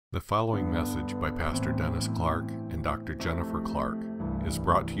The following message by Pastor Dennis Clark and Dr. Jennifer Clark is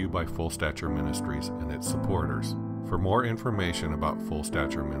brought to you by Full Stature Ministries and its supporters. For more information about Full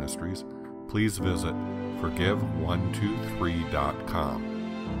Stature Ministries, please visit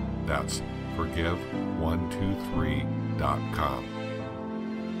forgive123.com. That's forgive123.com.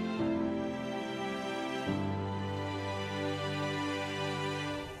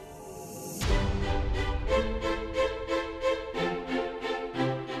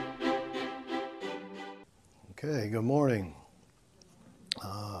 Okay, good morning.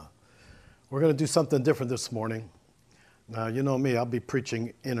 We're going to do something different this morning. Now, you know me, I'll be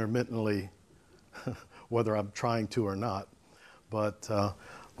preaching intermittently, whether I'm trying to or not. But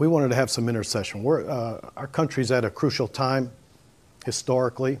we wanted to have some intercession. Our country's at a crucial time,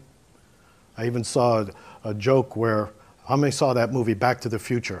 historically. I even saw a joke where, how many saw that movie, Back to the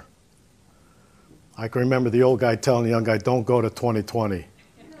Future? I can remember the old guy telling the young guy, don't go to 2020.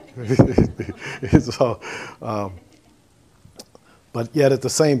 But yet at the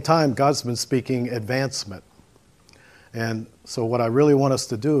same time, God's been speaking advancement. And so what I really want us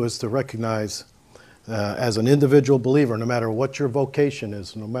to do is to recognize as an individual believer, no matter what your vocation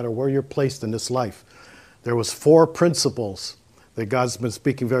is, no matter where you're placed in this life, there was 4 principles that God's been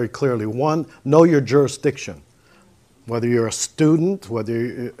speaking very clearly. 1, know your jurisdiction. Whether you're a student,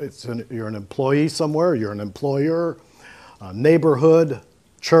 whether you're an employee somewhere, you're an employer, neighborhood,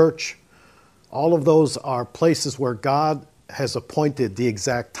 church, all of those are places where God has appointed the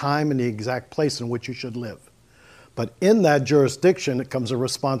exact time and the exact place in which you should live. But in that jurisdiction, it comes a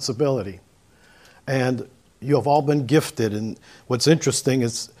responsibility. And you have all been gifted. And what's interesting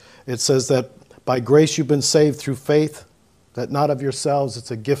is it says that by grace you've been saved through faith, that not of yourselves,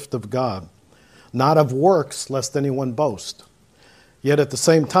 it's a gift of God. Not of works, lest anyone boast. Yet at the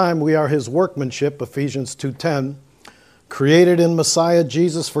same time, we are his workmanship, Ephesians 2:10, created in Messiah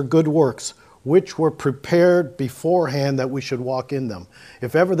Jesus for good works, which were prepared beforehand that we should walk in them.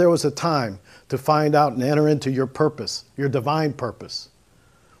 If ever there was a time to find out and enter into your purpose, your divine purpose,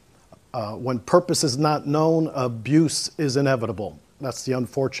 when purpose is not known, abuse is inevitable. That's the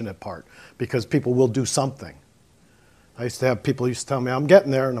unfortunate part, because people will do something. I used to have people used to tell me, I'm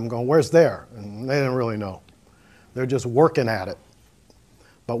getting there, and I'm going, where's there? And they didn't really know. They're just working at it.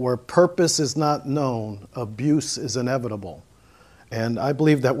 But where purpose is not known, abuse is inevitable. And I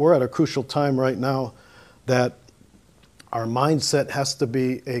believe that we're at a crucial time right now that our mindset has to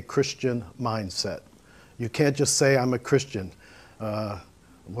be a Christian mindset. You can't just say, I'm a Christian.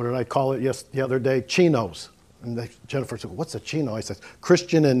 What did I call it the other day? Chinos. And Jennifer said, what's a chino? I said,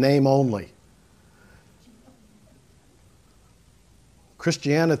 Christian in name only.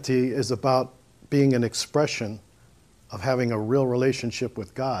 Christianity is about being an expression of having a real relationship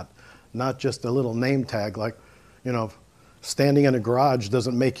with God, not just a little name tag like, standing in a garage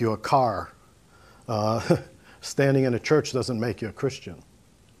doesn't make you a car. Standing in a church doesn't make you a Christian.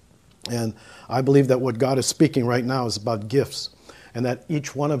 And I believe that what God is speaking right now is about gifts, and that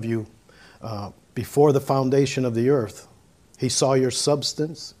each one of you, before the foundation of the earth, he saw your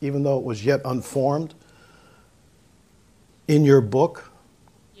substance, even though it was yet unformed, in your book,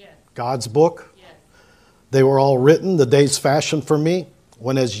 yes. God's book. They were all written, the days fashioned for me,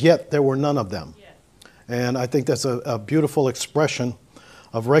 when as yet there were none of them. Yes. And I think that's a beautiful expression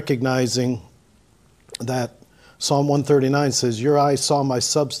of recognizing that Psalm 139 says, your eyes saw my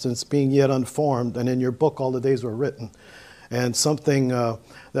substance being yet unformed, and in your book all the days were written. And something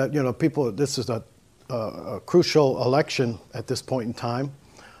that, people, this is a crucial election at this point in time.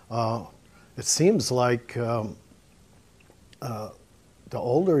 It seems like the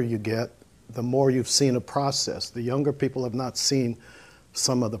older you get, the more you've seen a process. The younger people have not seen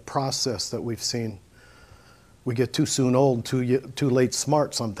some of the process that we've seen. We get too soon old, too late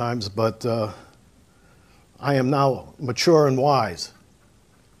smart sometimes, but I am now mature and wise.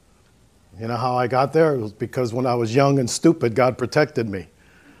 You know how I got there? It was because when I was young and stupid, God protected me.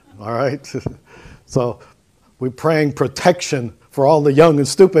 All right? So we're praying protection for all the young and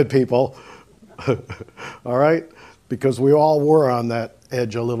stupid people. All right? Because we all were on that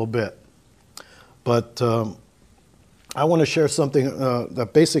edge a little bit. But I want to share something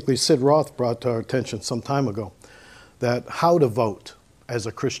that basically Sid Roth brought to our attention some time ago, that how to vote as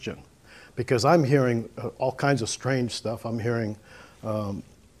a Christian. Because I'm hearing all kinds of strange stuff. I'm hearing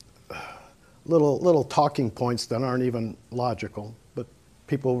little talking points that aren't even logical, but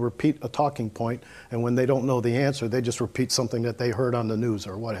people repeat a talking point, and when they don't know the answer, they just repeat something that they heard on the news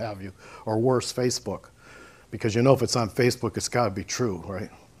or what have you, or worse, Facebook. Because if it's on Facebook, it's got to be true,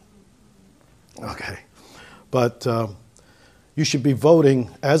 right? Okay, but you should be voting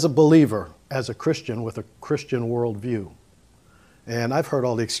as a believer, as a Christian with a Christian worldview. And I've heard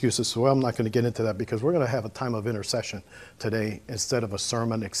all the excuses, so I'm not going to get into that because we're going to have a time of intercession today instead of a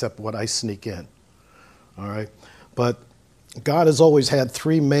sermon, except what I sneak in. All right? But God has always had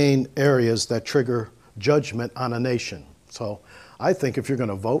three main areas that trigger judgment on a nation. So I think if you're going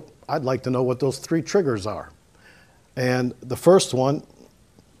to vote, I'd like to know what those three triggers are. And the first one,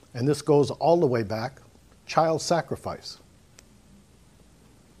 and this goes all the way back, child sacrifice.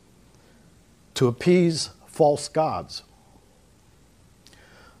 To appease false gods.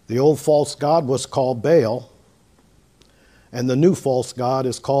 The old false god was called Baal, and the new false god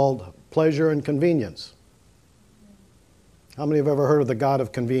is called pleasure and convenience. How many have ever heard of the god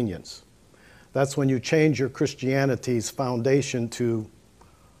of convenience? That's when you change your Christianity's foundation to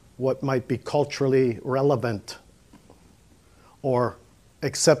what might be culturally relevant or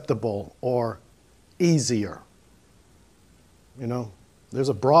acceptable or easier. You know, there's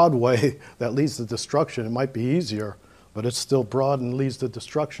a broad way that leads to destruction. It might be easier, but it's still broad and leads to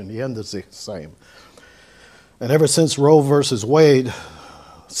destruction. The end is the same. And ever since Roe versus Wade,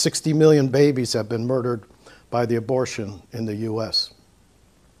 60 million babies have been murdered by the abortion in the U.S.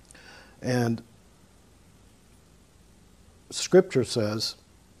 And Scripture says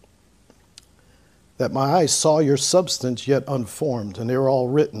that my eyes saw your substance yet unformed, and they were all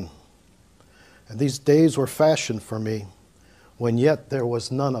written. And these days were fashioned for me, when yet there was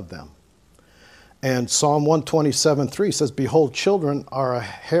none of them. And Psalm 127:3 says, behold, children are a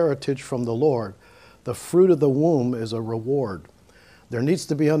heritage from the Lord. The fruit of the womb is a reward. There needs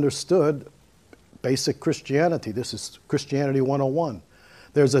to be understood basic Christianity. This is Christianity 101.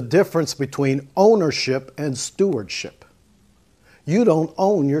 There's a difference between ownership and stewardship. You don't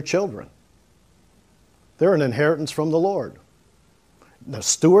own your children. They're an inheritance from the Lord. Now,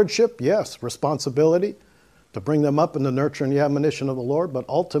 stewardship, yes, responsibility to bring them up in the nurture and the admonition of the Lord, but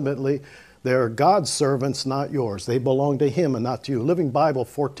ultimately they're God's servants, not yours. They belong to Him and not to you. Living Bible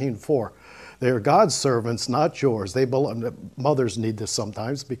 14:4. They're God's servants, not yours. They belong. Mothers need this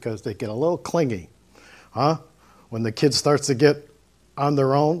sometimes because they get a little clingy. When the kid starts to get on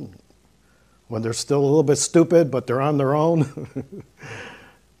their own, when they're still a little bit stupid, but they're on their own.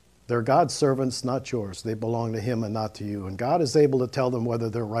 They're God's servants, not yours. They belong to Him and not to you. And God is able to tell them whether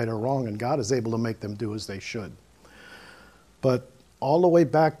they're right or wrong, and God is able to make them do as they should. But all the way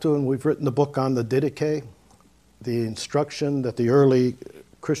back to, and we've written the book on the Didache, the instruction that the early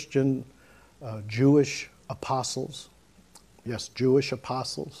Christian Jewish apostles, yes, Jewish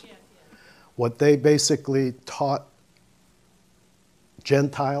apostles, what they basically taught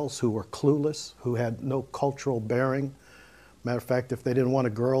Gentiles who were clueless, who had no cultural bearing. Matter of fact, if they didn't want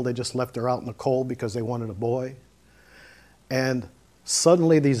a girl, they just left her out in the cold because they wanted a boy. And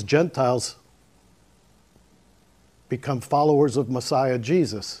suddenly these Gentiles become followers of Messiah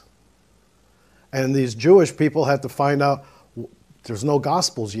Jesus. And these Jewish people had to find out there's no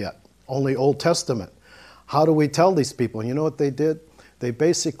Gospels yet, only Old Testament. How do we tell these people? And you know what they did? They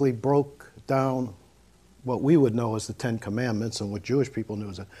basically broke down what we would know as the Ten Commandments, and what Jewish people knew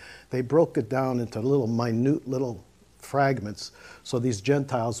as it. They broke it down into little minute little fragments so these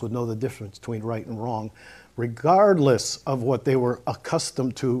Gentiles would know the difference between right and wrong, regardless of what they were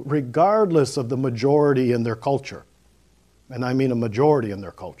accustomed to, regardless of the majority in their culture. And I mean a majority in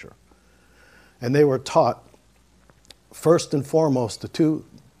their culture. And they were taught, first and foremost, the two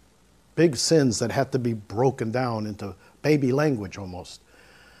big sins that had to be broken down into baby language almost,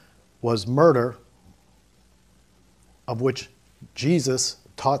 was murder, of which Jesus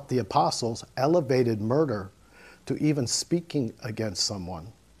taught the apostles, elevated murder to even speaking against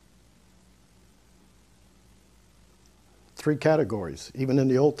someone. 3 categories, even in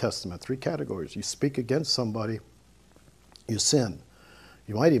the Old Testament, 3 categories. You speak against somebody, you sin.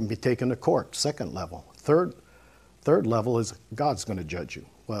 You might even be taken to court, 2nd level. Third level is God's going to judge you.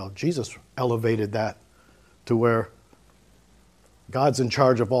 Well, Jesus elevated that to where God's in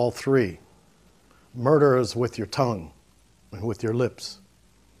charge of all 3. Murder is with your tongue and with your lips.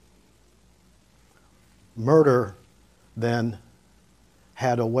 Murder then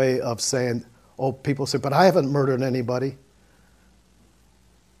had a way of saying, oh, people say, but I haven't murdered anybody.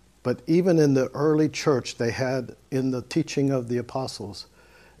 But even in the early church, they had, in the teaching of the apostles,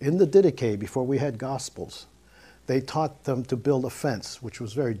 in the Didache, before we had Gospels, they taught them to build a fence, which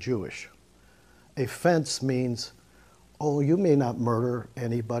was very Jewish. A fence means, oh, you may not murder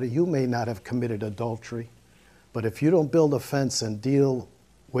anybody, you may not have committed adultery, but if you don't build a fence and deal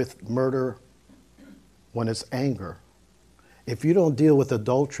with murder when it's anger, if you don't deal with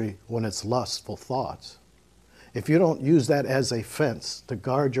adultery when it's lustful thoughts, if you don't use that as a fence to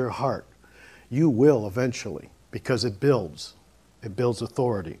guard your heart, you will eventually, because it builds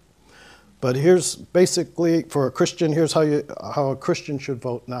authority. But here's basically, for a Christian, here's how a Christian should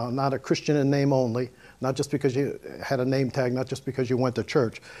vote now. Not a Christian in name only, not just because you had a name tag, not just because you went to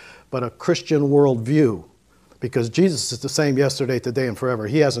church, but a Christian worldview. Because Jesus is the same yesterday, today, and forever.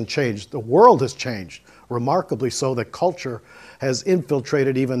 He hasn't changed. The world has changed, remarkably so that culture has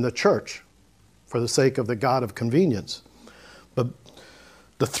infiltrated even the church for the sake of the God of convenience. But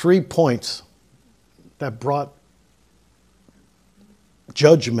the 3 points that brought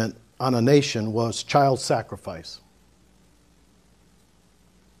judgment on a nation was child sacrifice.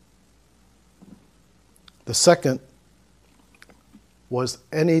 The second was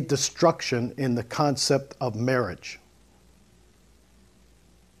any destruction in the concept of marriage.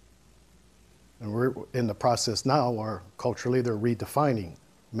 And we're in the process now where culturally they're redefining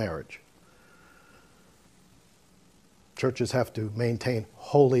marriage. Churches have to maintain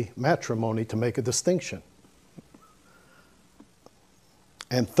holy matrimony to make a distinction.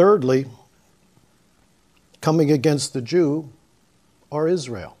 And thirdly, coming against the Jew or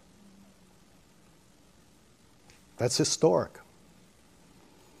Israel. That's historic.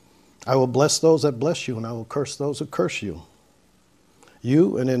 I will bless those that bless you, and I will curse those who curse you.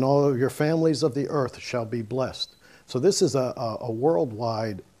 You and in all of your families of the earth shall be blessed. So this is a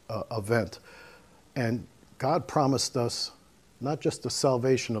worldwide event. And God promised us not just the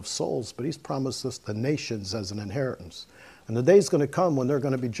salvation of souls, but he's promised us the nations as an inheritance. And the day's going to come when they're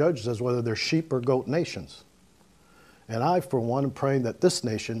going to be judged as whether they're sheep or goat nations. And I, for one, am praying that this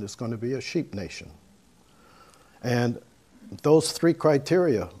nation is going to be a sheep nation. And those 3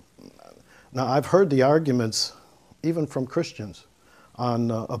 criteria. Now, I've heard the arguments, even from Christians,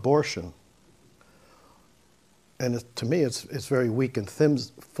 on abortion. And to me, it's very weak and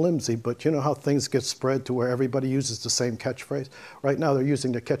flimsy, but you know how things get spread to where everybody uses the same catchphrase? Right now, they're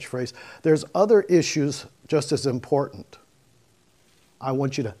using the catchphrase. There's other issues just as important. I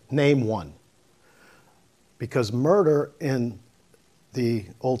want you to name one. Because murder in the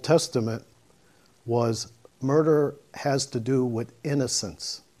Old Testament was, murder has to do with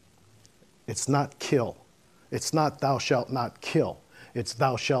innocence. It's not kill. It's not thou shalt not kill. It's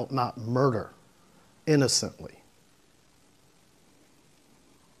thou shalt not murder innocently.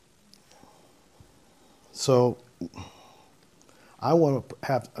 So I want to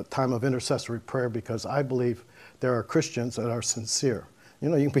have a time of intercessory prayer because I believe there are Christians that are sincere. You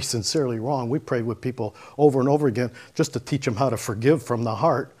know, you can be sincerely wrong. We prayed with people over and over again just to teach them how to forgive from the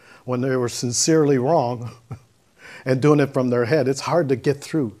heart when they were sincerely wrong and doing it from their head. It's hard to get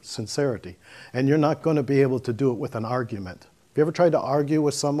through sincerity. And you're not going to be able to do it with an argument. Have you ever tried to argue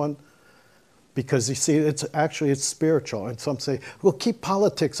with someone? Because you see, it's spiritual. And some say, well, keep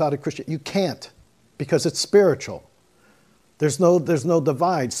politics out of Christianity. You can't, because it's spiritual. There's no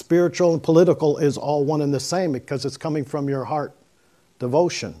divide. Spiritual and political is all one and the same because it's coming from your heart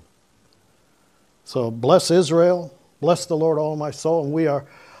devotion. So bless Israel, bless the Lord all my soul, and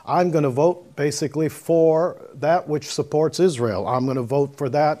I'm going to vote basically for that which supports Israel. I'm going to vote for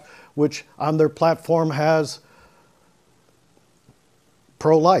that which on their platform has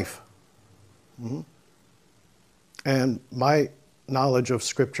pro-life. Mm-hmm. And my knowledge of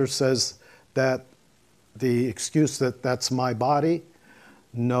Scripture says that the excuse that that's my body,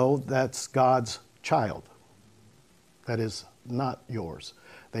 no, that's God's child. That is not yours.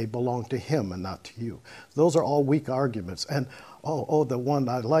 They belong to him and not to you. Those are all weak arguments. And the one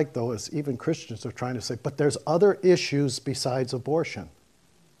I like, though, is even Christians are trying to say, but there's other issues besides abortion.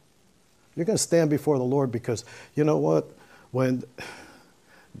 You're going to stand before the Lord because, you know what? When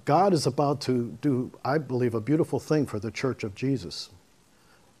God is about to do, I believe, a beautiful thing for the Church of Jesus,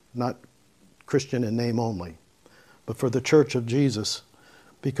 not Christian in name only, but for the Church of Jesus,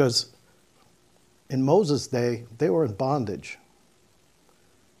 because in Moses' day, they were in bondage,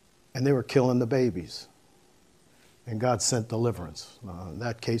 and they were killing the babies. And God sent deliverance. In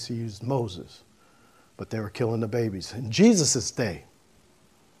that case, he used Moses, but they were killing the babies. In Jesus' day,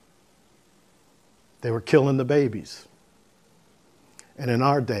 they were killing the babies. And in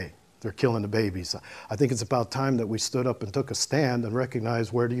our day, they're killing the babies. I think it's about time that we stood up and took a stand and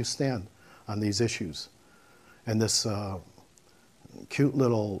recognized, where do you stand on these issues? And this cute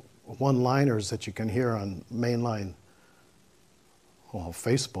little one-liners that you can hear on mainline,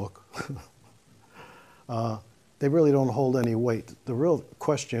 Facebook, they really don't hold any weight. The real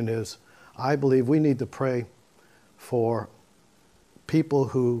question is, I believe we need to pray for people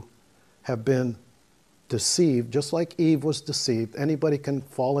who have been deceived, just like Eve was deceived. Anybody can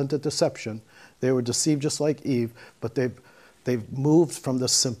fall into deception. They were deceived just like Eve, but they've moved from the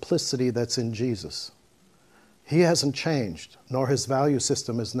simplicity that's in Jesus. He hasn't changed, nor his value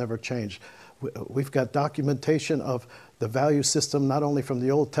system has never changed. We've got documentation of the value system not only from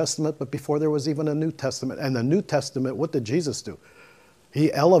the Old Testament, but before there was even a New Testament. And the New Testament, what did Jesus do?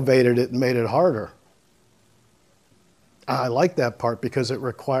 He elevated it and made it harder. I like that part because it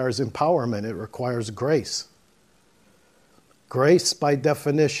requires empowerment. It requires grace. Grace by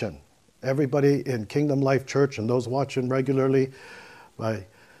definition. Everybody in Kingdom Life Church and those watching regularly by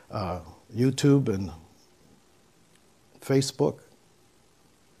YouTube and Facebook,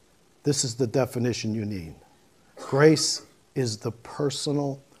 this is the definition you need. Grace is the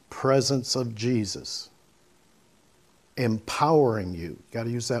personal presence of Jesus empowering you. Got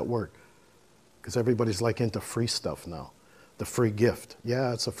to use that word because everybody's like into free stuff now. The free gift.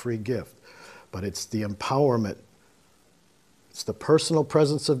 Yeah, it's a free gift, but it's the empowerment. It's the personal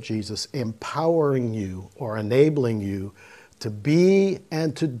presence of Jesus empowering you or enabling you to be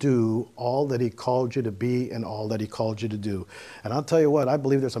and to do all that he called you to be and all that he called you to do. And I'll tell you what, I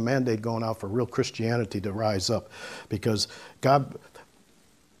believe there's a mandate going out for real Christianity to rise up because God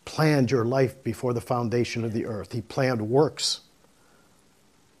planned your life before the foundation of the earth. He planned works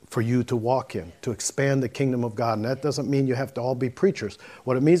for you to walk in, to expand the kingdom of God. And that doesn't mean you have to all be preachers.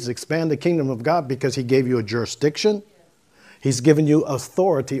 What it means is expand the kingdom of God because he gave you a jurisdiction. He's given you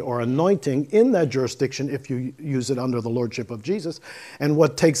authority or anointing in that jurisdiction if you use it under the lordship of Jesus. And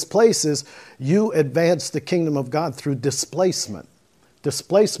what takes place is you advance the kingdom of God through displacement.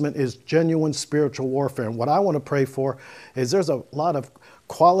 Displacement is genuine spiritual warfare. And what I want to pray for is there's a lot of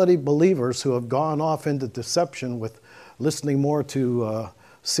quality believers who have gone off into deception with listening more to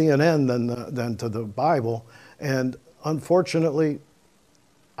CNN than to the Bible. And unfortunately,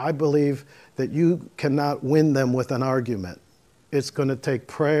 I believe that you cannot win them with an argument. It's going to take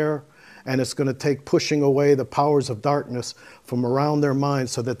prayer, and it's going to take pushing away the powers of darkness from around their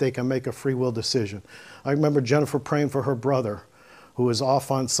minds so that they can make a free will decision. I remember Jennifer praying for her brother who was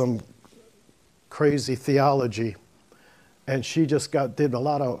off on some crazy theology, and she just did a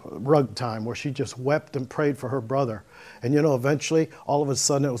lot of rug time where she just wept and prayed for her brother. And you know, eventually, all of a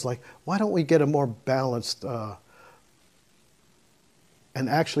sudden, it was like, why don't we get a more balanced and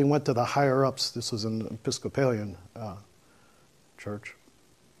actually went to the higher-ups. This was an Episcopalian church.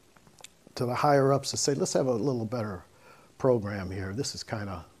 To the higher-ups to say, let's have a little better program here. This is kind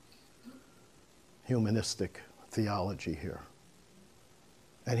of humanistic theology here.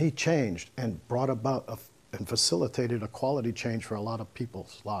 And he changed and brought about and facilitated a quality change for a lot of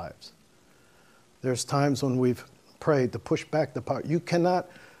people's lives. There's times when we've prayed to push back the power. You cannot,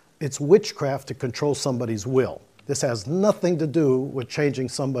 it's witchcraft to control somebody's will. This has nothing to do with changing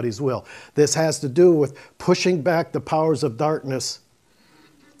somebody's will. This has to do with pushing back the powers of darkness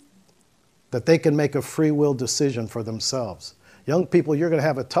that they can make a free will decision for themselves. Young people, you're going to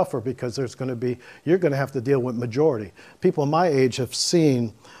have it tougher because you're going to have to deal with majority. People my age have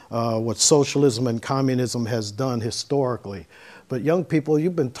seen what socialism and communism has done historically. But young people,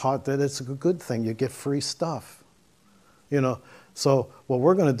 you've been taught that it's a good thing. You get free stuff. You know, so what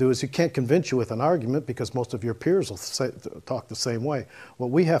we're going to do is you can't convince you with an argument because most of your peers will talk the same way. What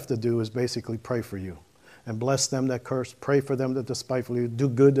we have to do is basically pray for you and bless them that curse, pray for them that despitefully, do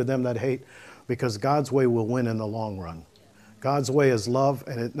good to them that hate, because God's way will win in the long run. God's way is love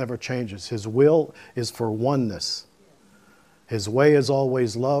and it never changes. His will is for oneness. His way is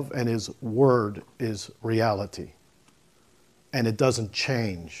always love and his word is reality. And it doesn't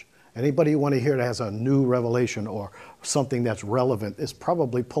change. Anybody you want to hear that has a new revelation or something that's relevant is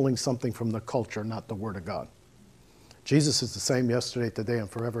probably pulling something from the culture, not the Word of God. Jesus is the same yesterday, today, and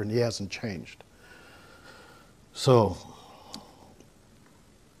forever, and he hasn't changed. So,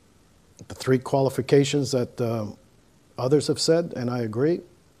 the three qualifications that others have said, and I agree,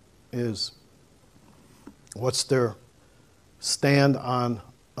 is what's their stand on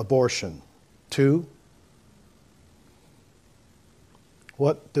abortion? 2,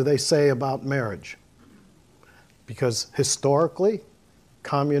 what do they say about marriage? Because historically,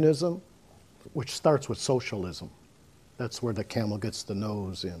 communism, which starts with socialism, that's where the camel gets the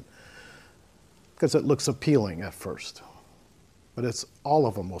nose in, because it looks appealing at first. But it's all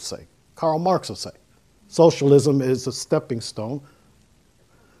of them will say. Karl Marx will say, socialism is a stepping stone,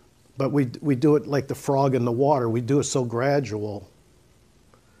 but we do it like the frog in the water. We do it so gradual.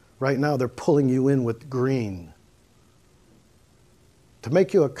 Right now, they're pulling you in with green. To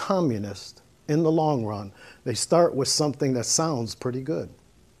make you a communist in the long run, they start with something that sounds pretty good.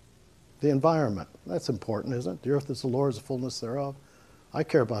 The environment. That's important, isn't it? The earth is the Lord's, the fullness thereof. I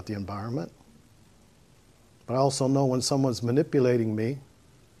care about the environment. But I also know when someone's manipulating me,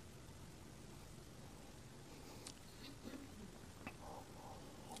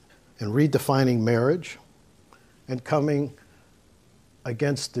 and redefining marriage and coming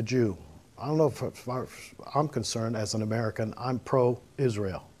against the Jew. I don't know if as far as I'm concerned, as an American, I'm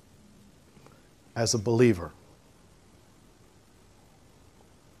pro-Israel as a believer.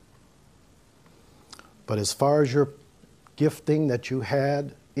 But as far as your gifting that you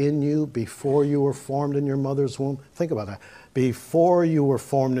had in you before you were formed in your mother's womb, think about that. Before you were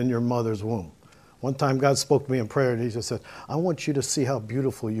formed in your mother's womb. One time God spoke to me in prayer and he just said, I want you to see how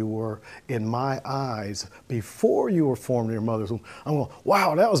beautiful you were in my eyes before you were formed in your mother's womb. I'm going,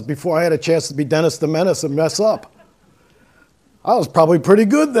 wow, that was before I had a chance to be Dennis the Menace and mess up. I was probably pretty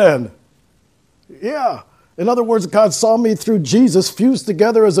good then. Yeah. In other words, God saw me through Jesus fused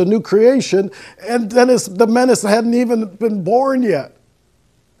together as a new creation, and Dennis the Menace hadn't even been born yet.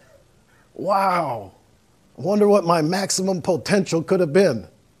 Wow. I wonder what my maximum potential could have been.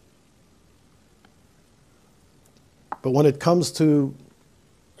 But when it comes to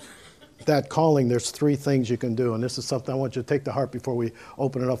that calling, there's three things you can do. And this is something I want you to take to heart before we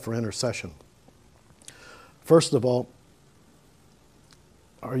open it up for intercession. First of all,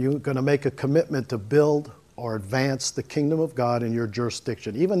 are you going to make a commitment to build or advance the kingdom of God in your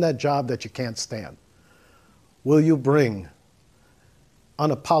jurisdiction? Even that job that you can't stand. Will you bring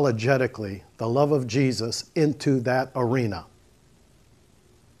unapologetically the love of Jesus into that arena?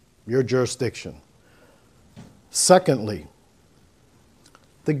 Your jurisdiction. Secondly,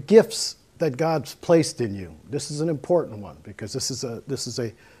 the gifts that God's placed in you. This is an important one because this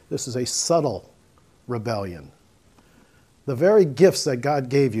is a subtle rebellion. The very gifts that God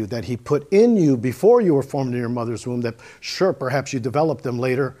gave you, that he put in you before you were formed in your mother's womb, that sure, perhaps you developed them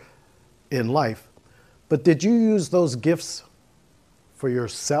later in life, but did you use those gifts for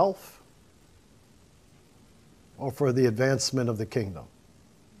yourself or for the advancement of the kingdom?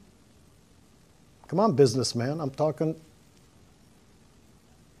 Come on, businessman, I'm talking.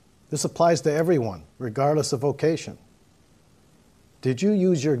 This applies to everyone, regardless of vocation. Did you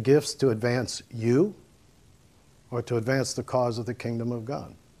use your gifts to advance you or to advance the cause of the kingdom of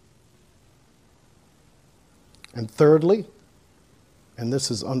God? And thirdly, and this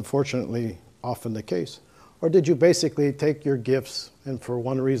is unfortunately often the case, or did you basically take your gifts and for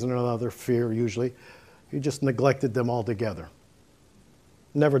one reason or another, fear usually, you just neglected them altogether,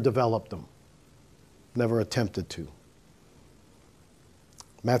 never developed them? Never attempted to.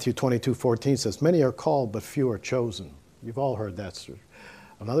 Matthew 22:14 says, many are called, but few are chosen. You've all heard that.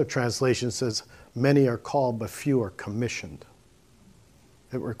 Another translation says, many are called, but few are commissioned.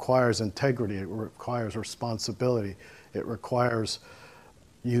 It requires integrity. It requires responsibility. It requires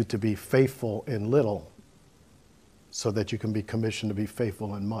you to be faithful in little so that you can be commissioned to be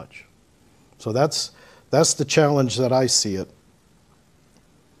faithful in much. So that's the challenge that I see it.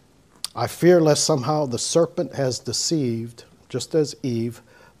 I fear lest somehow the serpent has deceived, just as Eve,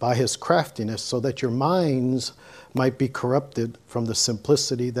 by his craftiness, so that your minds might be corrupted from the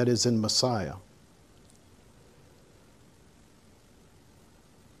simplicity that is in Messiah.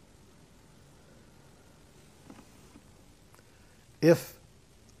 If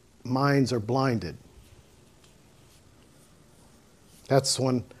minds are blinded, that's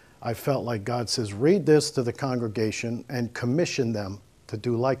when I felt like God says, read this to the congregation and commission them to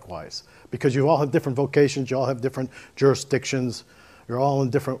do likewise. Because you all have different vocations, you all have different jurisdictions, you're all in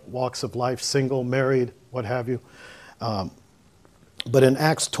different walks of life, single, married, what have you. But in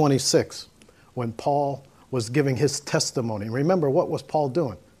Acts 26, when Paul was giving his testimony, remember, what was Paul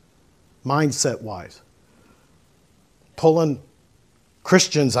doing? Mindset-wise. Pulling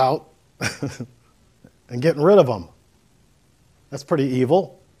Christians out and getting rid of them. That's pretty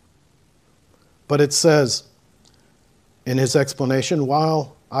evil. But it says, in his explanation,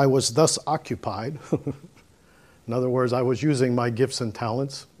 while I was thus occupied, in other words, I was using my gifts and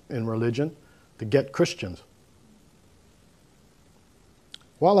talents in religion to get Christians.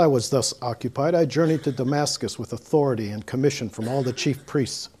 While I was thus occupied, I journeyed to Damascus with authority and commission from all the chief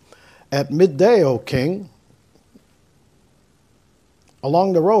priests. At midday, O king,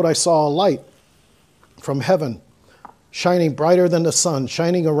 along the road I saw a light from heaven, shining brighter than the sun,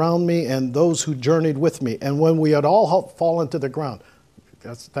 shining around me and those who journeyed with me. And when we had all fallen to the ground,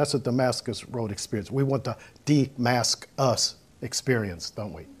 that's a Damascus Road experience. We want the demask us experience,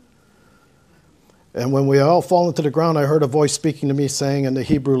 don't we? And when we had all fallen to the ground, I heard a voice speaking to me saying in the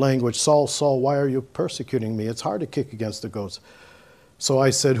Hebrew language, Saul, Saul, why are you persecuting me? It's hard to kick against the goats. So I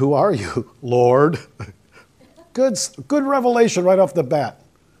said, who are you, Lord? Good revelation right off the bat.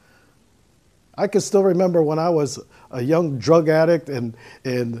 I can still remember when I was a young drug addict and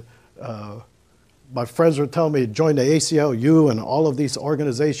my friends were telling me to join the ACLU and all of these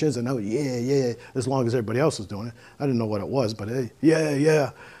organizations, and yeah, as long as everybody else was doing it. I didn't know what it was, but hey,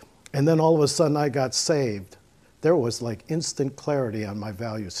 yeah. And then all of a sudden I got saved. There was like instant clarity on my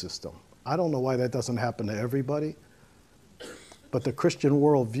value system. I don't know why that doesn't happen to everybody, but the Christian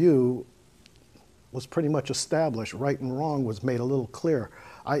worldview was pretty much established. Right and wrong was made a little clearer.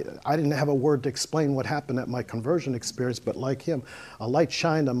 I didn't have a word to explain what happened at my conversion experience, but like him, a light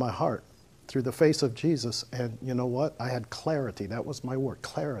shined on my heart through the face of Jesus, and you know what? I had clarity. That was my word,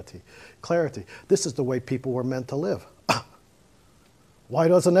 clarity. Clarity. This is the way people were meant to live. Why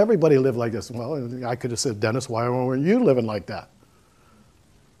doesn't everybody live like this? Well, I could have said, Dennis, why weren't you living like that?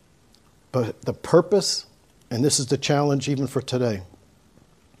 But the purpose, and this is the challenge even for today.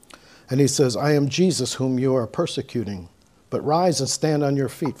 And he says, I am Jesus whom you are persecuting, but rise and stand on your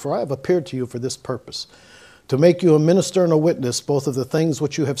feet, for I have appeared to you for this purpose, to make you a minister and a witness, both of the things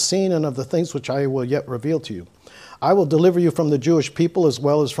which you have seen and of the things which I will yet reveal to you. I will deliver you from the Jewish people as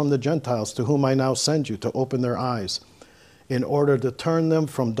well as from the Gentiles, to whom I now send you, to open their eyes, in order to turn them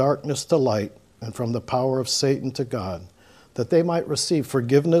from darkness to light and from the power of Satan to God, that they might receive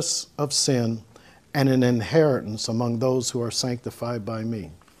forgiveness of sin and an inheritance among those who are sanctified by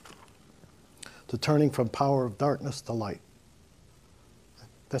me. To turning from power of darkness to light.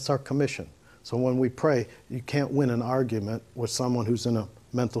 That's our commission. So when we pray, you can't win an argument with someone who's in a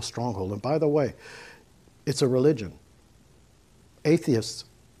mental stronghold. And by the way, it's a religion. Atheist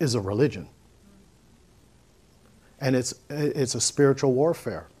is a religion. And it's a spiritual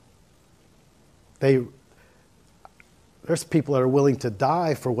warfare. There's people that are willing to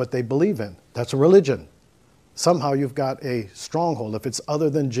die for what they believe in. That's a religion. Somehow you've got a stronghold. If it's other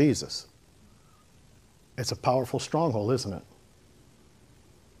than Jesus, it's a powerful stronghold, isn't it?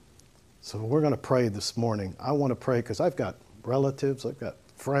 So we're going to pray this morning. I want to pray because I've got relatives, I've got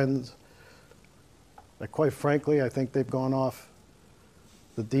friends that, quite frankly, I think they've gone off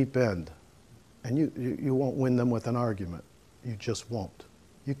the deep end. And you won't win them with an argument. You just won't.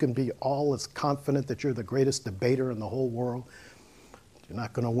 You can be all as confident that you're the greatest debater in the whole world. You're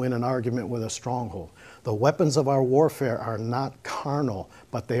not going to win an argument with a stronghold. The weapons of our warfare are not carnal,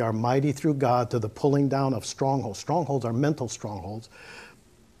 but they are mighty through God to the pulling down of strongholds. Strongholds are mental strongholds.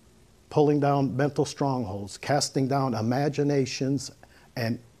 Pulling down mental strongholds, casting down imaginations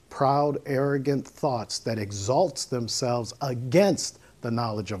and proud, arrogant thoughts that exalts themselves against the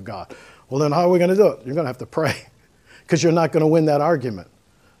knowledge of God. Well, then how are we going to do it? You're going to have to pray, because you're not going to win that argument.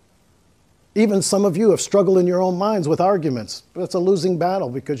 Even some of you have struggled in your own minds with arguments. That's a losing battle,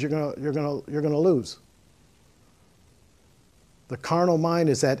 because you're going to lose. The carnal mind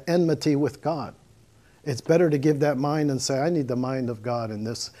is at enmity with God. It's better to give that mind and say, I need the mind of God in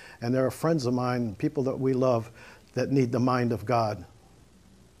this. And there are friends of mine, people that we love, that need the mind of God,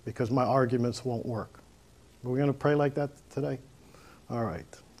 because my arguments won't work. Are we going to pray like that today? All right.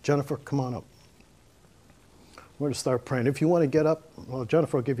 Jennifer, come on up. We're going to start praying. If you want to get up, well,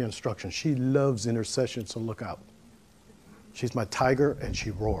 Jennifer will give you instructions. She loves intercession, so look out. She's my tiger, and she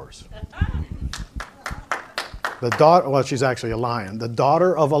roars. The daughter, well, she's actually a lion. The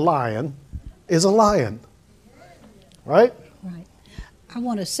daughter of a lion is a lion. Right? Right. I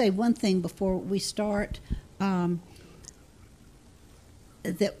want to say one thing before we start, that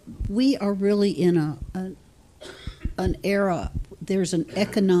we are really in an era. There's an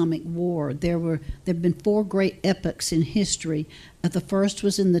economic war. There have been 4 great epochs in history. The first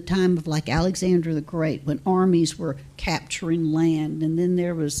was in the time of like Alexander the Great, when armies were capturing land, and then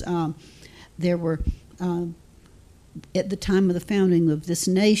there were at the time of the founding of this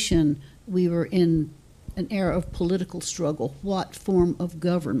nation, we were in an era of political struggle. What form of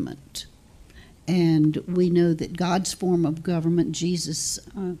government? And we know that God's form of government, Jesus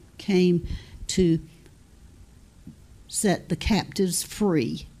came to set the captives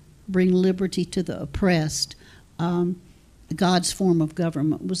free, bring liberty to the oppressed. God's form of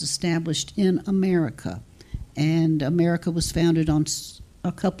government was established in America, and America was founded on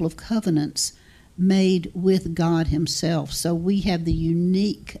a couple of covenants made with God himself. So we have the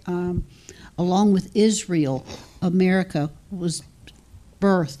unique, along with Israel, America was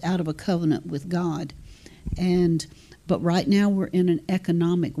birthed out of a covenant with God. But right now we're in an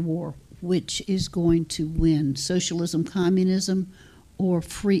economic war. Which is going to win, socialism, communism, or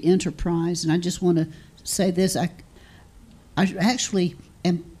free enterprise? And I just want to say this. I actually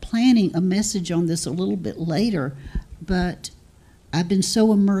am planning a message on this a little bit later, but I've been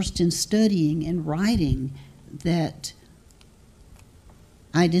so immersed in studying and writing that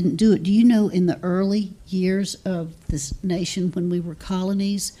I didn't do it. Do you know, in the early years of this nation, when we were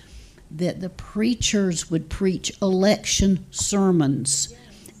colonies, that the preachers would preach election sermons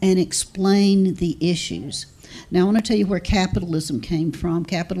and explain the issues? Now, I want to tell you where capitalism came from.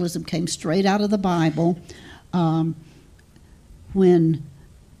 Capitalism came straight out of the Bible. When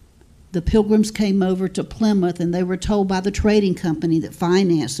the Pilgrims came over to Plymouth, and they were told by the trading company that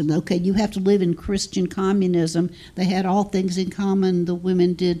financed them, okay, you have to live in Christian communism. They had all things in common. The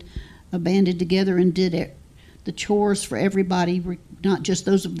women banded together and did the chores for everybody, not just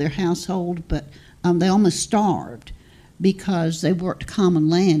those of their household, but they almost starved because they worked common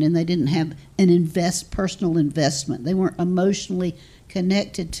land and they didn't have an personal investment. They weren't emotionally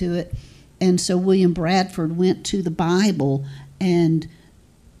connected to it. And so William Bradford went to the Bible and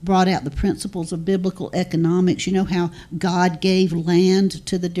brought out the principles of biblical economics. You know how God gave land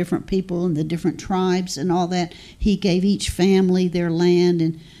to the different people and the different tribes and all that? He gave each family their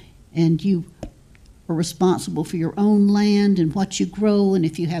land, and you are responsible for your own land and what you grow, and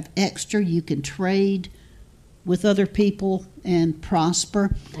if you have extra, you can trade with other people and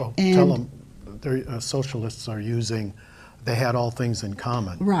prosper. Well, and tell them socialists are using, they had all things in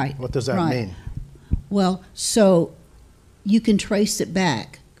common. Right. What does that mean? Well, so you can trace it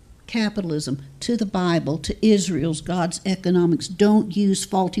back, capitalism, to the Bible, to Israel's, God's economics. Don't use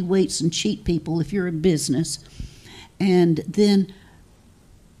faulty weights and cheat people if you're in business. And then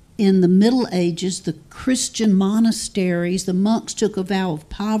in the Middle Ages, the Christian monasteries, the monks took a vow of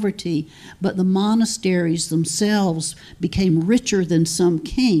poverty, but the monasteries themselves became richer than some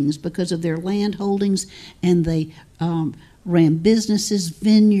kings because of their land holdings, and they ran businesses,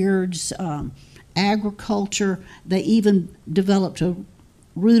 vineyards, agriculture. They even developed a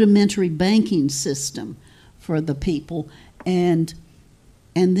rudimentary banking system for the people, and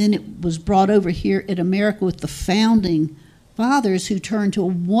then it was brought over here in America with the founding fathers, who turned to a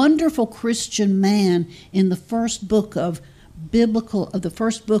wonderful Christian man in the first book of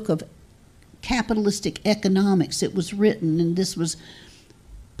capitalistic economics. It was written, and this was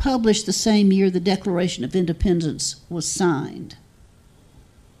published the same year the Declaration of Independence was signed.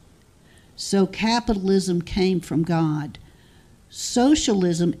 So capitalism came from God.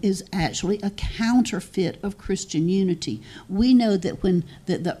 Socialism is actually a counterfeit of Christian unity. We know that when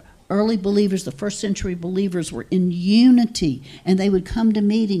the early believers, the first century believers, were in unity, and they would come to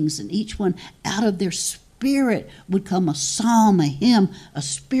meetings, and each one out of their spirit would come a psalm, a hymn, a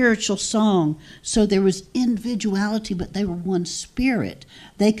spiritual song. So there was individuality, but they were one spirit.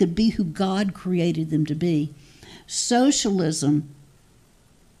 They could be who God created them to be. Socialism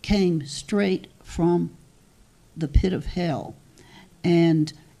came straight from the pit of hell,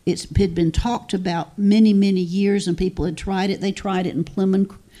 and it had been talked about many, many years, and people had tried it. They tried it in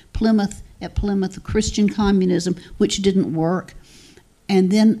Plymouth, Christian communism, which didn't work. And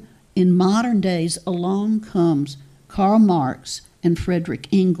then in modern days, along comes Karl Marx and Friedrich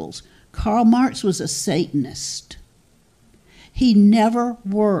Engels. Karl Marx was a Satanist. He never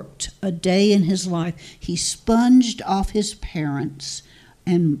worked a day in his life. He sponged off his parents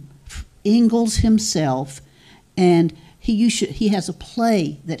and Engels himself, and he has a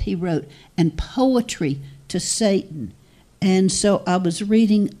play that he wrote, and Poetry to Satan. And so I was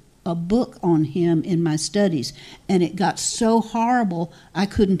reading a book on him in my studies, and it got so horrible I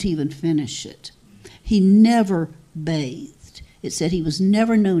couldn't even finish it. He never bathed. It said he was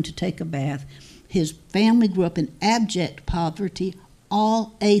never known to take a bath. His family grew up in abject poverty,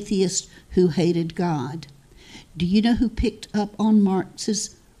 all atheists who hated God. Do you know who picked up on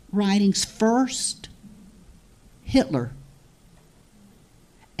Marx's writings first? Hitler.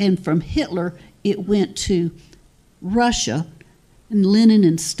 And from Hitler, it went to Russia and Lenin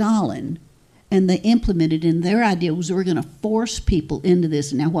and Stalin, and they implemented, and their idea was we're going to force people into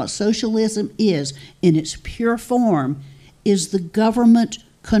this. Now, what socialism is, in its pure form, is the government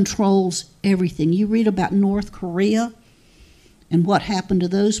controls everything. You read about North Korea and what happened to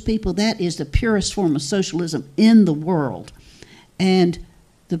those people. That is the purest form of socialism in the world. And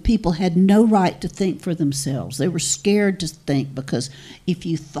the people had no right to think for themselves. They were scared to think, because if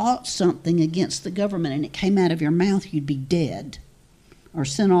you thought something against the government and it came out of your mouth, you'd be dead or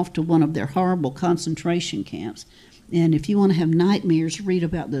sent off to one of their horrible concentration camps. And if you want to have nightmares, read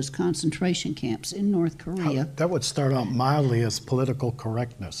about those concentration camps in North Korea. That would start out mildly as political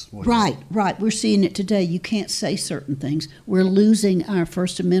correctness. Right. We're seeing it today. You can't say certain things. We're losing our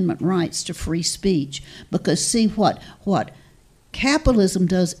First Amendment rights to free speech, because see what capitalism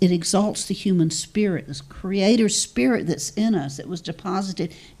does, it exalts the human spirit, this creator spirit that's in us, that was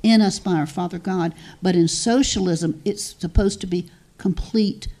deposited in us by our Father God. But in socialism, it's supposed to be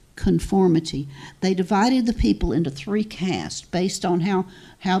complete conformity. They divided the people into three castes based on how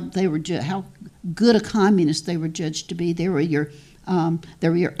good a communist they were judged to be. There were your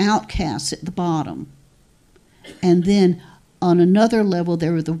outcasts at the bottom, and then on another level,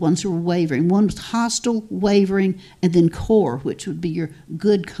 there were the ones who were wavering. One was hostile, wavering, and then core, which would be your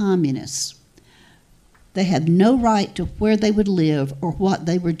good communists. They had no right to where they would live or what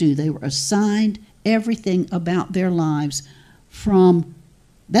they would do. They were assigned everything about their lives from,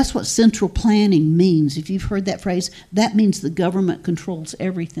 that's what central planning means. If you've heard that phrase, that means the government controls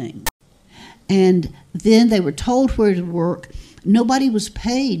everything. And then they were told where to work. Nobody was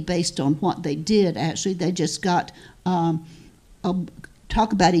paid based on what they did, actually. They just got,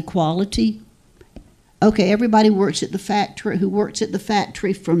 talk about equality. Okay, everybody works at the factory, who works at the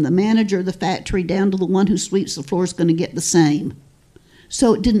factory, from the manager of the factory down to the one who sweeps the floor, is going to get the same.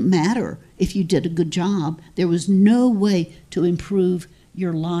 So it didn't matter if you did a good job. There was no way to improve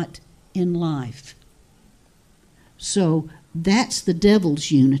your lot in life. So that's the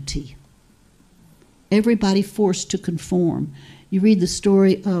devil's unity. Everybody forced to conform. You read the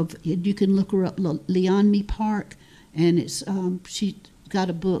story of, you can look her up, Leonmi Park, and it's she got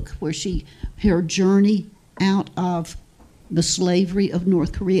a book where her journey out of the slavery of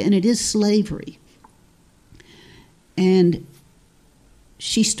North Korea, and it is slavery. And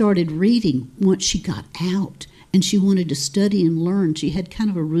she started reading once she got out, and she wanted to study and learn. She had kind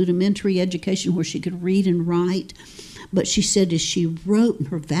of a rudimentary education where she could read and write, but she said as she wrote and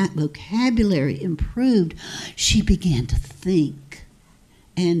her vocabulary improved, she began to think.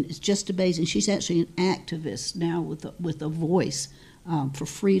 And it's just amazing. She's actually an activist now with a voice for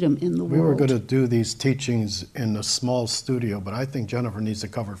freedom in the world. We were going to do these teachings in a small studio, but I think Jennifer needs to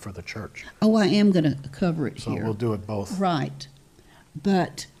cover it for the church. Oh, I am going to cover it So here. we'll do it both. Right.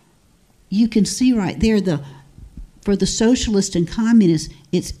 But you can see right there, for the socialist and communist,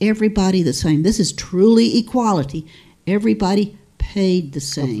 it's everybody the same. This is truly equality. Everybody paid the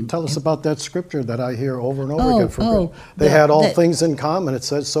same. Tell us about that scripture that I hear over and over again from They the- had all that- things in common. It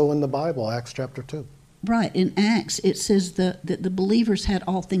says so in the Bible, Acts chapter 2. Right. In Acts, it says that the believers had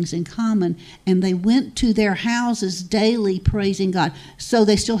all things in common, and they went to their houses daily praising God. So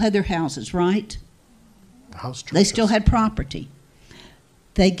they still had their houses, right? House They still churches. had property.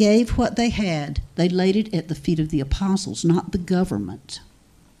 They gave what they had. They laid it at the feet of the apostles, not the government.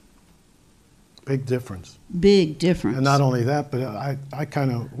 Big difference. Big difference. And not only that, but I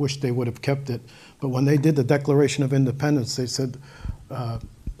kind of wish they would have kept it. But when they did the Declaration of Independence, they said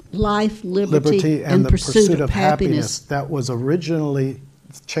Life, liberty, liberty and and the pursuit of happiness. That was originally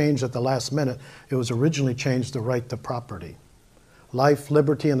changed at the last minute. It was originally changed to right to property. Life,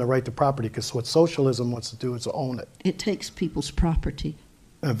 liberty, and the right to property, because what socialism wants to do is own it It takes people's property.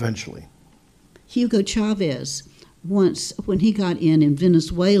 eventually. Hugo Chavez, once when he got in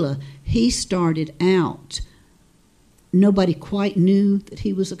Venezuela, he started out, nobody quite knew that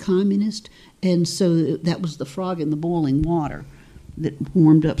he was a communist, and so that was the frog in the boiling water that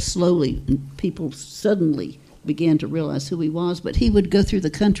warmed up slowly, and people suddenly began to realize who he was. But he would go through the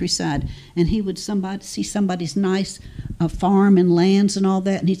countryside, and he would see somebody's nice farm and lands and all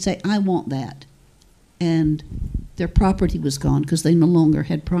that, and he'd say, I want that. And their property was gone because they no longer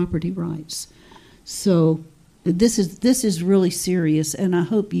had property rights. So this is really serious, and I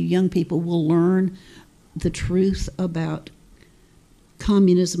hope you young people will learn the truth about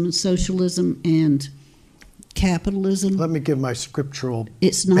communism and socialism and capitalism. Let me give my scriptural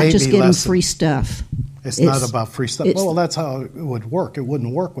It's not baby just getting lesson. free stuff. It's not about free stuff. it's- Well, that's how it would work. It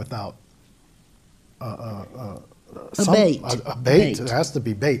wouldn't work without A some- bait. A bait. It has to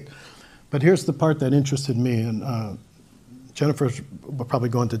be bait. But here's the part that interested me, and Jennifer will probably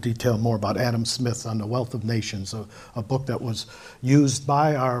go into detail more about Adam Smith on The Wealth of Nations, a book that was used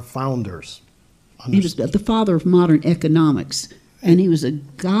by our founders. He was the father of modern economics, and he was a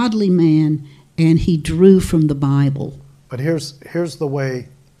godly man, and he drew from the Bible. But here's the way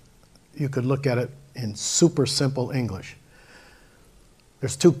you could look at it in super simple English.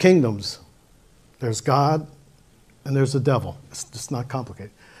 There's two kingdoms. There's God and there's the devil. It's not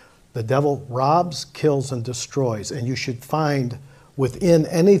complicated. The devil robs, kills, and destroys. And you should find within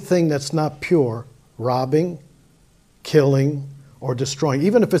anything that's not pure, robbing, killing, or destroying.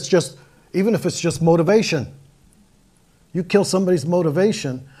 Even if it's just motivation. You kill somebody's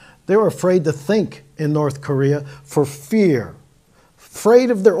motivation. They were afraid to think in North Korea for fear.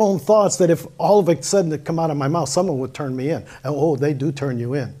 Afraid of their own thoughts that if all of a sudden it come out of my mouth, someone would turn me in. And oh, they do turn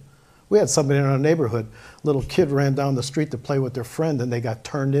you in. We had somebody in our neighborhood, a little kid ran down the street to play with their friend and they got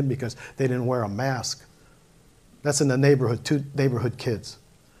turned in because they didn't wear a mask. That's in the neighborhood, two neighborhood kids.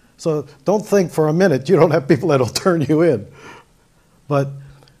 So don't think for a minute you don't have people that'll turn you in. But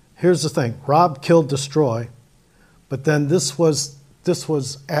here's the thing, rob, kill, destroy. But then this was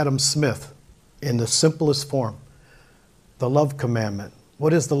Adam Smith in the simplest form. The love commandment.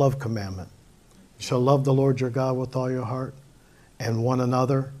 What is the love commandment? You shall love the Lord your God with all your heart and one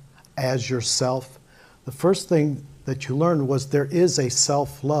another as yourself. The first thing that you learned was there is a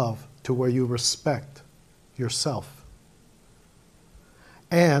self-love to where you respect yourself.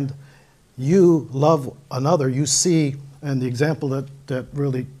 And you love another. You see, and the example that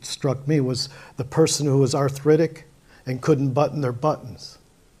really struck me was the person who was arthritic and couldn't button their buttons.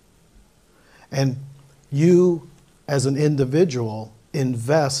 And you, as an individual,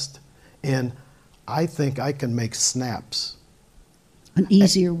 invest in, I think I can make snaps. An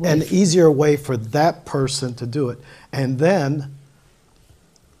easier way. An easier way for that person to do it. And then,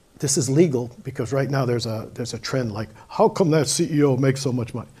 this is legal, because right now there's a trend like, how come that CEO makes so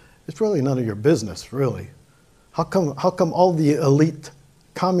much money? It's really none of your business, really. How come all the elite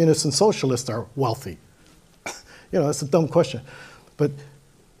communists and socialists are wealthy? That's a dumb question. But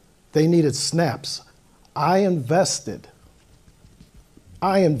they needed snaps. I invested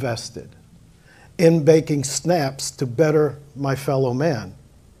in baking snaps to better my fellow man.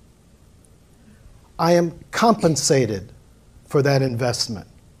 I am compensated for that investment.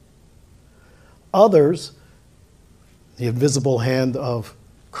 Others, the invisible hand of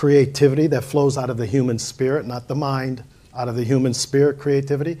creativity that flows out of the human spirit, not the mind, out of the human spirit,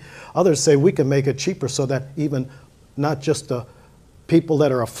 creativity. Others say we can make it cheaper so that even not just the people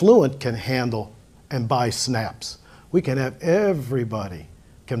that are affluent can handle and buy snaps. We can have everybody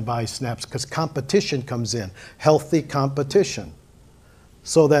can buy snaps because competition comes in, healthy competition,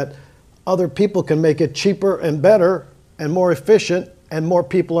 so that other people can make it cheaper and better and more efficient, and more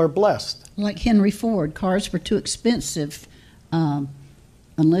people are blessed. Like Henry Ford, cars were too expensive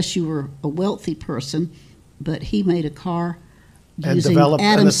unless you were a wealthy person, but he made a car using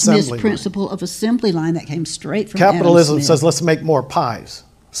Adam Smith's principle of assembly line that came straight from Capitalism Adam Smith. says let's make more pies.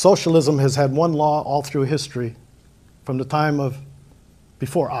 Socialism has had one law all through history from the time of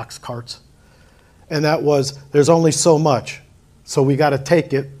before ox carts, and that was there's only so much, so we got to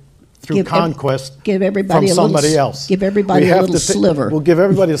take it through conquest give everybody from somebody else. Give everybody a little sliver. We'll give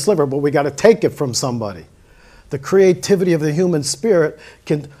everybody a sliver, but we got to take it from somebody. The creativity of the human spirit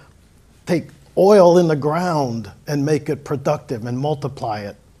can take oil in the ground and make it productive and multiply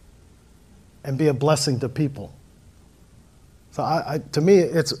it and be a blessing to people. So to me,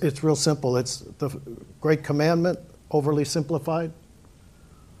 it's real simple. It's the great commandment, overly simplified,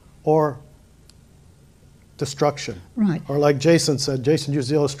 or destruction. Right. Or like Jason said, Jason used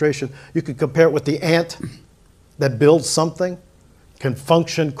the illustration, you could compare it with the ant that builds something, can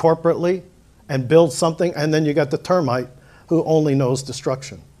function corporately and build something, and then you got the termite who only knows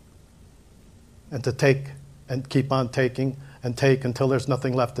destruction. And to take and keep on taking and take until there's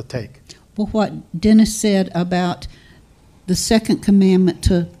nothing left to take. Well, what Dennis said about the second commandment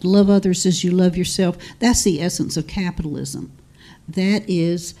to love others as you love yourself, that's the essence of capitalism. That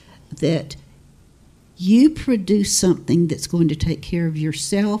is that you produce something that's going to take care of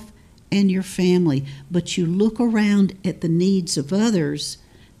yourself and your family, but you look around at the needs of others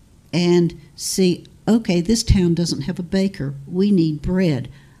and see, okay, this town doesn't have a baker. We need bread.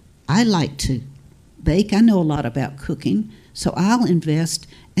 I like to bake. I know a lot about cooking, so I'll invest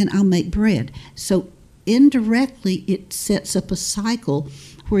and I'll make bread. So indirectly, it sets up a cycle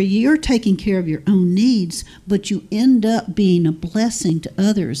where you're taking care of your own needs, but you end up being a blessing to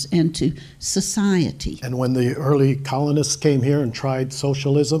others and to society. And when the early colonists came here and tried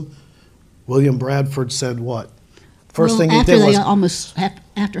socialism, William Bradford said what? First thing he did was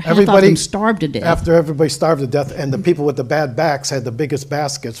after half of them starved to death. After everybody starved to death, and the people with the bad backs had the biggest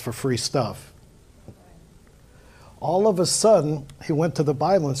baskets for free stuff. All of a sudden, he went to the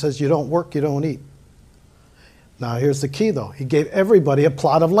Bible and says, you don't work, you don't eat. Now here's the key though. He gave everybody a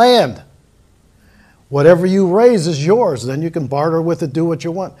plot of land. Whatever you raise is yours. Then you can barter with it, do what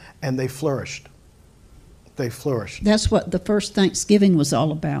you want. And they flourished. They flourished. That's what the first Thanksgiving was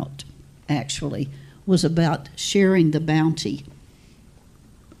all about, actually, was about sharing the bounty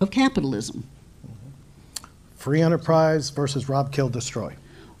of capitalism. Free enterprise versus rob, kill, destroy.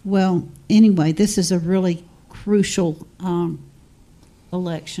 Well, anyway, this is a really crucial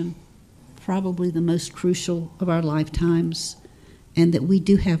election. Probably the most crucial of our lifetimes, and that we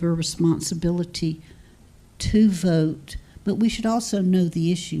do have a responsibility to vote, but we should also know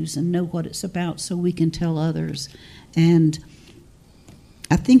the issues and know what it's about so we can tell others. And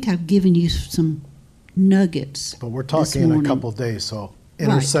I think I've given you some nuggets. But we're talking in a couple of days, so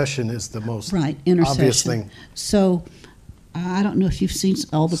intercession is the most obvious thing. So I don't know if you've seen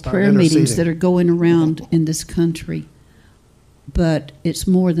all the prayer meetings that are going around in this country, but it's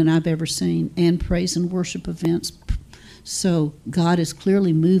more than I've ever seen, and praise and worship events. So God is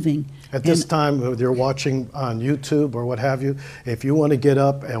clearly moving. At this time, whether you're watching on YouTube or what have you, if you want to get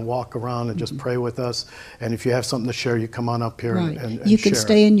up and walk around and just pray with us, and if you have something to share, you come on up here and you can share.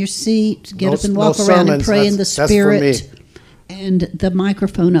 stay in your seat, get up and walk around and pray in the Spirit. And the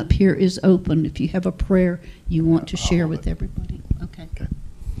microphone up here is open if you have a prayer you want to share with everybody. Okay.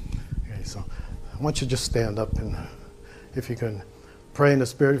 Okay, so I want you to just stand up, and if you can pray in the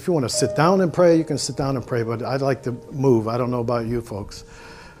Spirit. If you want to sit down and pray, you can sit down and pray, but I'd like to move. I don't know about you folks.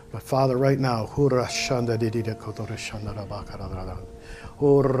 But Father, right now, Father,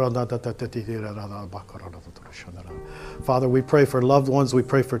 we pray for loved ones. We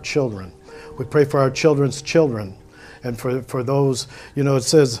pray for children. We pray for our children's children. And for those, you know, it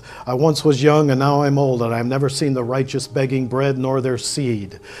says, I once was young and now I'm old, and I've never seen the righteous begging bread nor their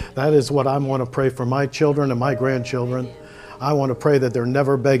seed. That is what I want to pray for my children and my grandchildren. I want to pray that they're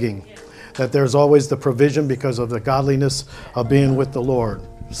never begging, that there's always the provision because of the godliness of being with the Lord.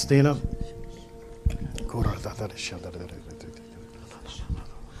 Stina?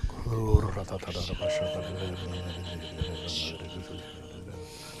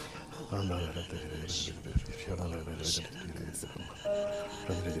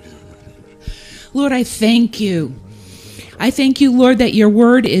 Lord, I thank you. I thank you, Lord, that your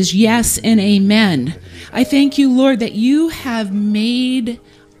word is yes and amen. I thank you, Lord, that you have made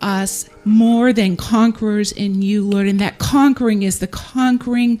us more than conquerors in you, Lord, and that conquering is the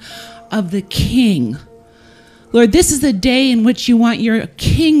conquering of the King. Lord, this is the day in which you want your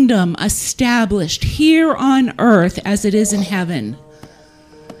kingdom established here on earth as it is in heaven.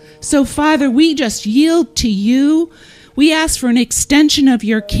 So, Father, we just yield to you. We ask for an extension of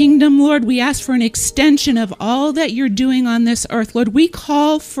your kingdom, Lord. We ask for an extension of all that you're doing on this earth, Lord. We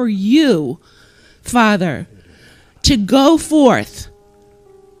call for you, Father, to go forth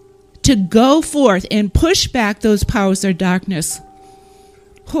and push back those powers of darkness.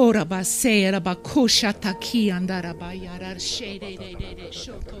 Father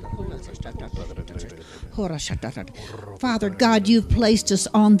God, you've placed us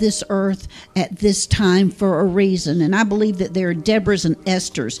on this earth at this time for a reason. And I believe that there are Deborahs and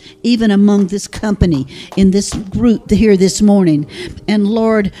Esthers, even among this company, in this group here this morning. And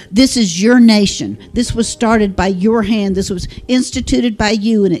Lord, this is your nation. This was started by your hand. This was instituted by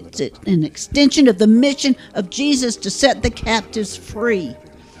you. And it's an extension of the mission of Jesus to set the captives free.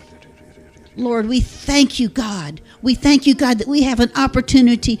 Lord, we thank you, God. We thank you, God, that we have an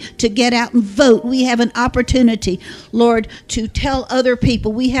opportunity to get out and vote. We have an opportunity, Lord, to tell other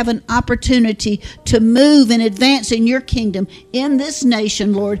people. We have an opportunity to move and advance in your kingdom in this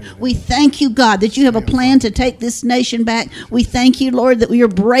nation, Lord. We thank you, God, that you have a plan to take this nation back. We thank you, Lord, that we are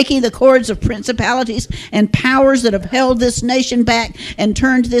breaking the cords of principalities and powers that have held this nation back and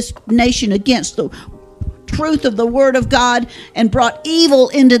turned this nation against the truth of the word of God and brought evil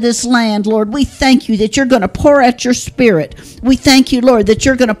into this land, Lord. We thank you that you're going to pour out your spirit. We thank you, Lord, that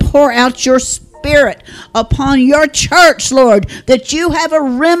you're going to pour out your spirit upon your church, Lord, that you have a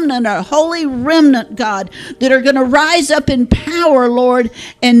remnant, a holy remnant, God, that are going to rise up in power, Lord,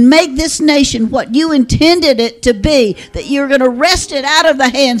 and make this nation what you intended it to be, that you're going to wrest it out of the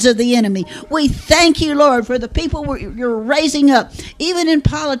hands of the enemy. We thank you, Lord, for the people you're raising up, even in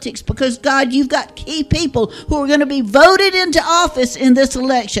politics, because, God, you've got key people who are going to be voted into office in this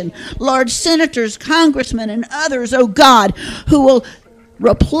election. Lord, senators, congressmen, and others, oh God, who will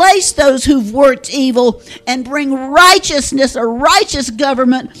replace those who've worked evil and bring righteousness, a righteous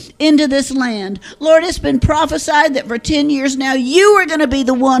government into this land. Lord, it's been prophesied that for 10 years now, you are going to be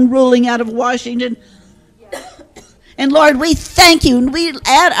the one ruling out of Washington. And Lord, we thank you, and we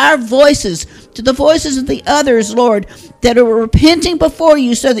add our voices to the voices of the others, Lord, that are repenting before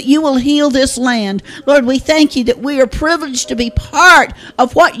you so that you will heal this land. Lord, we thank you that we are privileged to be part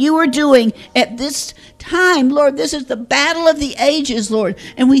of what you are doing at this time. Lord, this is the battle of the ages, Lord,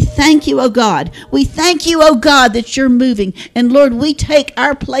 and we thank you, oh God. We thank you, oh God, that you're moving. And Lord, we take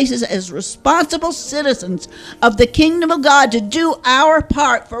our places as responsible citizens of the kingdom of God to do our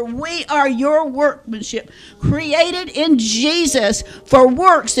part, for we are your workmanship, created in Jesus for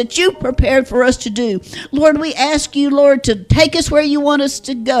works that you prepared for us to do. Lord, we ask you, Lord, to take us where you want us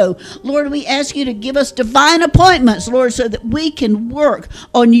to go. Lord, we ask you to give us divine appointments, Lord, so that we can work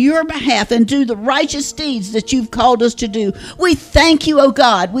on your behalf and do the righteous deeds that you've called us to do. We thank you, oh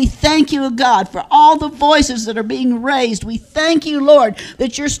God. We thank you, oh God, for all the voices that are being raised. We thank you, Lord,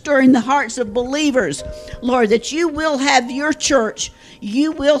 that you're stirring the hearts of believers, Lord, that you will have your church.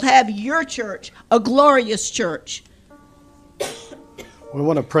 You will have your church, a glorious church. We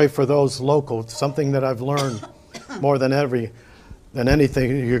want to pray for those local. Something that I've learned more than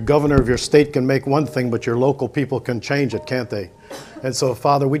anything, your governor of your state can make one thing, but your local people can change it, can't they? And so,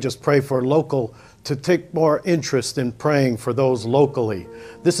 Father, we just pray for local to take more interest in praying for those locally.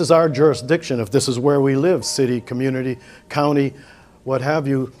 This is our jurisdiction. If this is where we live, city, community, county, what have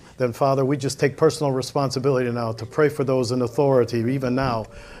you, then Father, we just take personal responsibility now to pray for those in authority, even now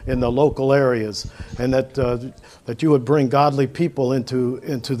in the local areas, and that you would bring godly people into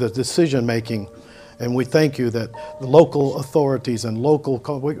the decision making. And we thank you that the local authorities and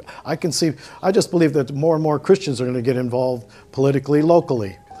I just believe that more and more Christians are going to get involved politically,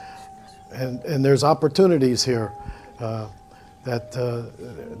 locally. And there's opportunities here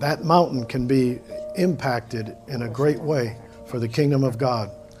that mountain can be impacted in a great way for the kingdom of God.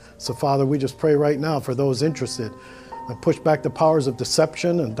 So Father, we just pray right now for those interested and push back the powers of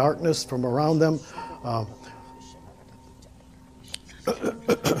deception and darkness from around them.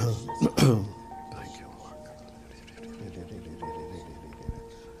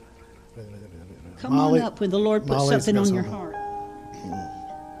 Come on up when the Lord puts something on your heart.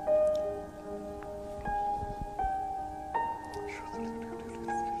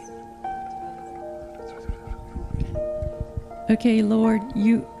 Okay, Lord,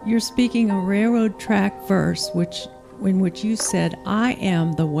 you're speaking a railroad track verse, in which you said, "I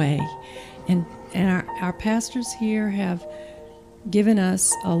am the way," and our pastors here have given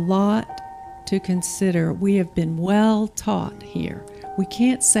us a lot to consider. We have been well taught here. We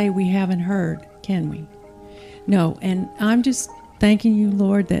can't say we haven't heard, can we? No, and I'm just thanking you,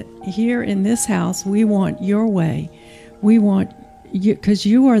 Lord, that here in this house we want your way. We want you, because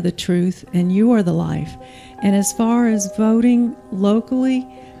you are the truth and you are the life. And as far as voting locally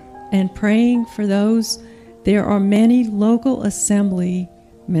and praying for those, there are many local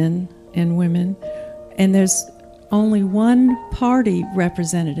assemblymen and women, and there's only one party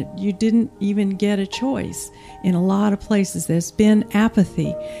represented. You didn't even get a choice in a lot of places. There's been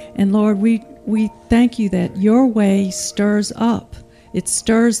apathy. And Lord, we thank you that your way stirs up. It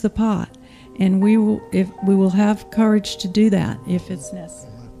stirs the pot. And we will have courage to do that if it's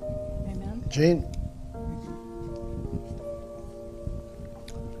necessary. Amen. Jean?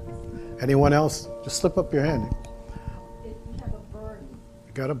 Anyone else? Just slip up your hand. You have a burden.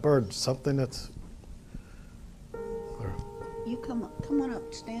 You got a burden, something that's... You come on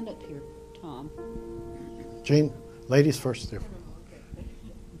up, stand up here, Tom. Jean, ladies first here.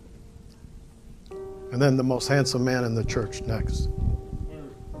 And then the most handsome man in the church next.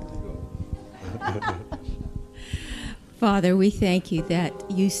 Father, we thank you that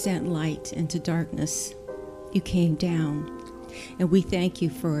you sent light into darkness. You came down. And we thank you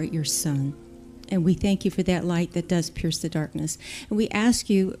for your Son. And we thank you for that light that does pierce the darkness. And we ask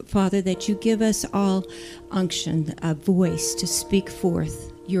you, Father, that you give us all unction, a voice to speak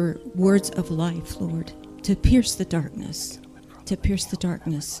forth your words of life, Lord, to pierce the darkness,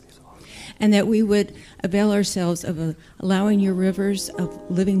 And that we would avail ourselves of allowing your rivers of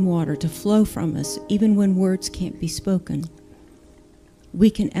living water to flow from us, even when words can't be spoken. We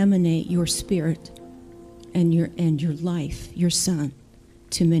can emanate your spirit and your life, your Son,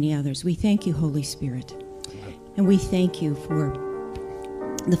 to many others. We thank you, Holy Spirit. And we thank you for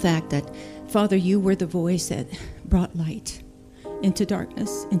the fact that, Father, you were the voice that brought light into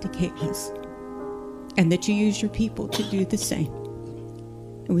darkness, into chaos, and that you use your people to do the same.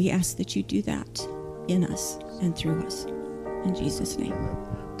 And we ask that you do that in us and through us. In Jesus' name.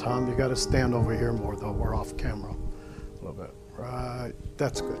 Tom, you got to stand over here more, though. We're off camera a little bit. Right.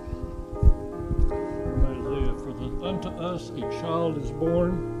 That's good. Isaiah, for unto us a child is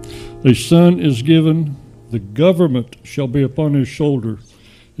born, a son is given, the government shall be upon his shoulder.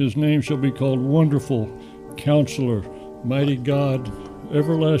 His name shall be called Wonderful, Counselor, Mighty God,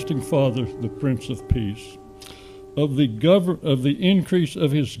 Everlasting Father, the Prince of Peace. Of the increase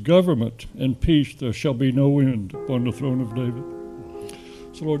of his government and peace there shall be no end upon the throne of David.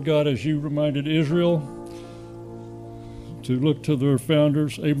 So, Lord God, as you reminded Israel to look to their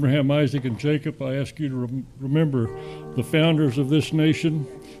founders, Abraham, Isaac, and Jacob, I ask you to remember the founders of this nation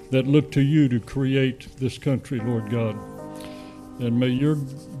that looked to you to create this country, Lord God. And may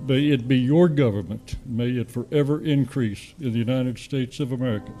it be your government. May it forever increase in the United States of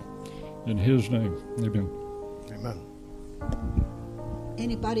America. In his name, amen. Amen.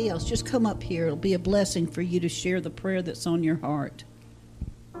 Anybody else, just come up here. It'll be a blessing for you to share the prayer that's on your heart.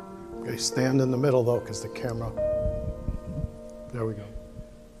 Okay, stand in the middle, though, because the camera... There we go.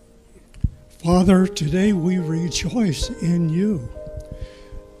 Father, today we rejoice in you.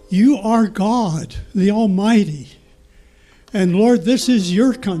 You are God, the Almighty. And Lord, this is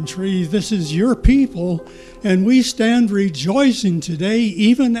your country, this is your people, and we stand rejoicing today,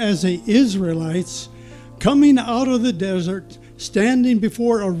 even as the Israelites coming out of the desert, standing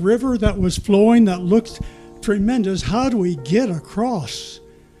before a river that was flowing that looked tremendous. How do we get across?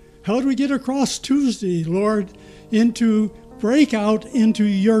 How do we get across Tuesday, Lord, break out into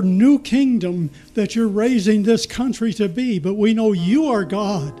your new kingdom that you're raising this country to be? But we know you are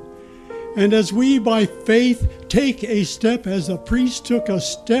God. And as we by faith take a step, as the priest took a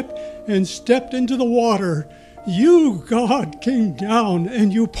step and stepped into the water, you, God, came down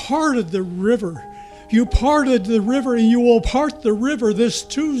and you parted the river. You parted the river, and you will part the river this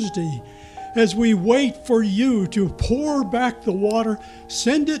Tuesday. As we wait for you to pour back the water,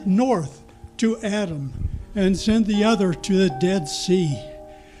 send it north to Adam and send the other to the Dead Sea.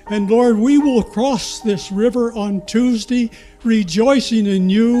 And Lord, we will cross this river on Tuesday, rejoicing in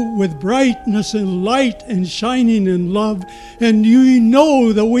you with brightness and light and shining in love. And you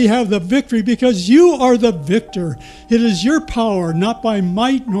know that we have the victory because you are the victor. It is your power, not by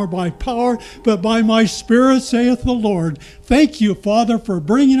might nor by power, but by my Spirit, saith the Lord. Thank you, Father, for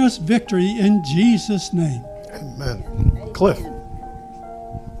bringing us victory in Jesus' name. Amen. Cliff.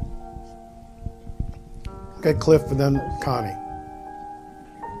 Okay, Cliff, and then Connie.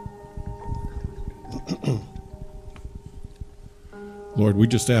 Lord, we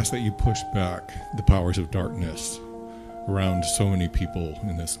just ask that you push back the powers of darkness around so many people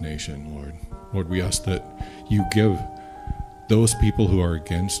in this nation, Lord. Lord, we ask that you give those people who are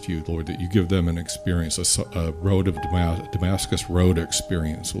against you, Lord, that you give them an experience, a road of Damascus Road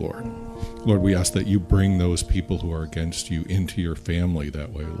experience, Lord. Lord, we ask that you bring those people who are against you into your family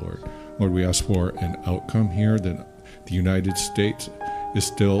that way, Lord. Lord, we ask for an outcome here that the United States is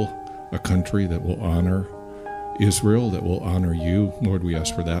still a country that will honor Israel, that will honor you. Lord, we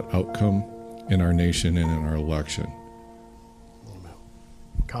ask for that outcome in our nation and in our election.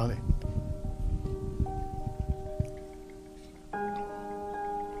 Connie.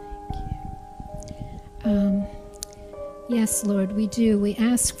 Yes, Lord, we do. We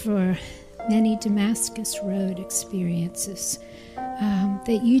ask for many Damascus Road experiences,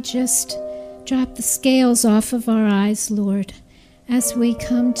 that you just drop the scales off of our eyes, Lord, as we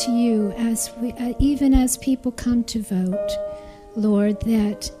come to you, even as people come to vote, Lord,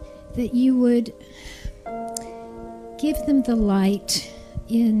 that you would give them the light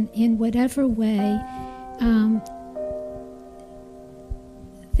in whatever way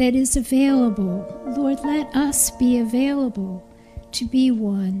that is available. Lord, let us be available to be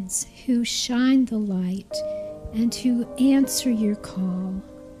ones who shine the light and who answer your call.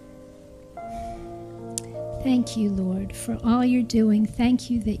 Thank you, Lord, for all you're doing. Thank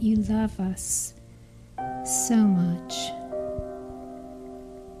you that you love us so much.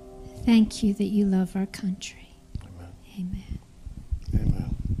 Thank you that you love our country. Amen.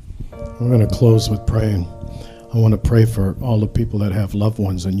 Amen. We're going to close with praying. I want to pray for all the people that have loved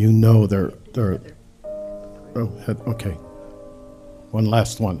ones, and you know they're okay. One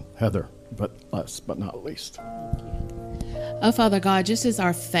last one, Heather, but last but not least. Oh, Father God, just as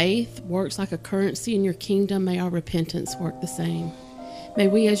our faith works like a currency in your kingdom, may our repentance work the same. May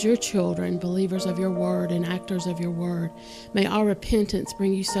we as your children, believers of your word and actors of your word, may our repentance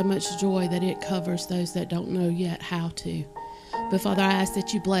bring you so much joy that it covers those that don't know yet how to. But Father, I ask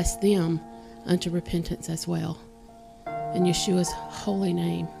that you bless them unto repentance as well. In Yeshua's holy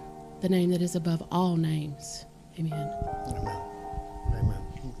name, the name that is above all names. Amen. Amen. Amen.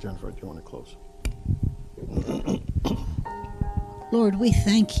 Jennifer, do you want to close? Lord, we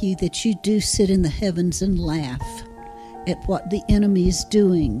thank you that you do sit in the heavens and laugh at what the enemy is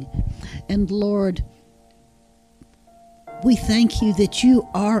doing. And Lord, we thank you that you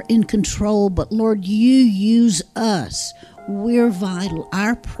are in control, but Lord, you use us. We're vital.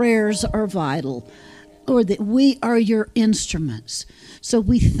 Our prayers are vital. Lord, that we are your instruments. So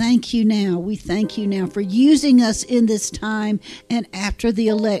we thank you now. We thank you now for using us in this time and after the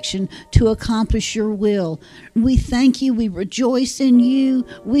election to accomplish your will. We thank you. We rejoice in you.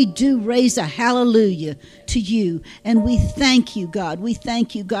 We do raise a hallelujah to you. And we thank you, God. We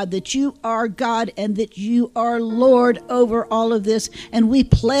thank you, God, that you are God and that you are Lord over all of this. And we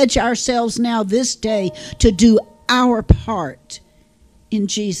pledge ourselves now this day to do our part in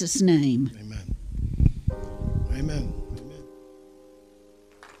Jesus' name. Amen. Amen.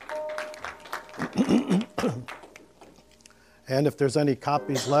 And if there's any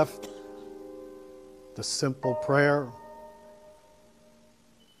copies left, the simple prayer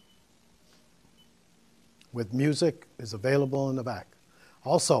with music is available in the back.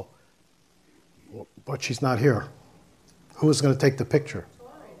 Also, but she's not here. Who is going to take the picture?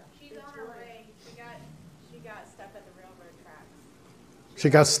 She's on her way. She got stuck at the railroad tracks. She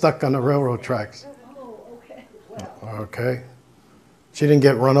got stuck on the railroad tracks. Okay. She didn't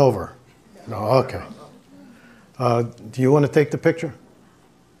get run over. No, okay. Do you want to take the picture?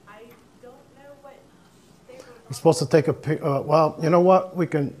 I don't know what they were. We're supposed to take a picture. Well, you know what? We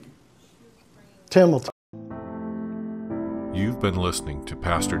can. Tim will. You've been listening to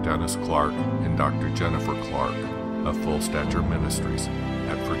Pastor Dennis Clark and Dr. Jennifer Clark. of Full Stature Ministries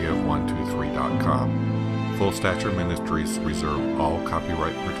at forgive123.com. Full Stature Ministries reserve all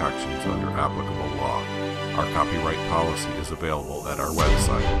copyright protections under applicable law. Our copyright policy is available at our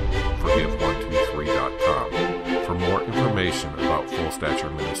website, forgive123.com. For more information about Full Stature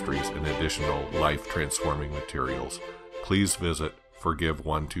Ministries and additional life-transforming materials, please visit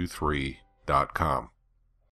forgive123.com.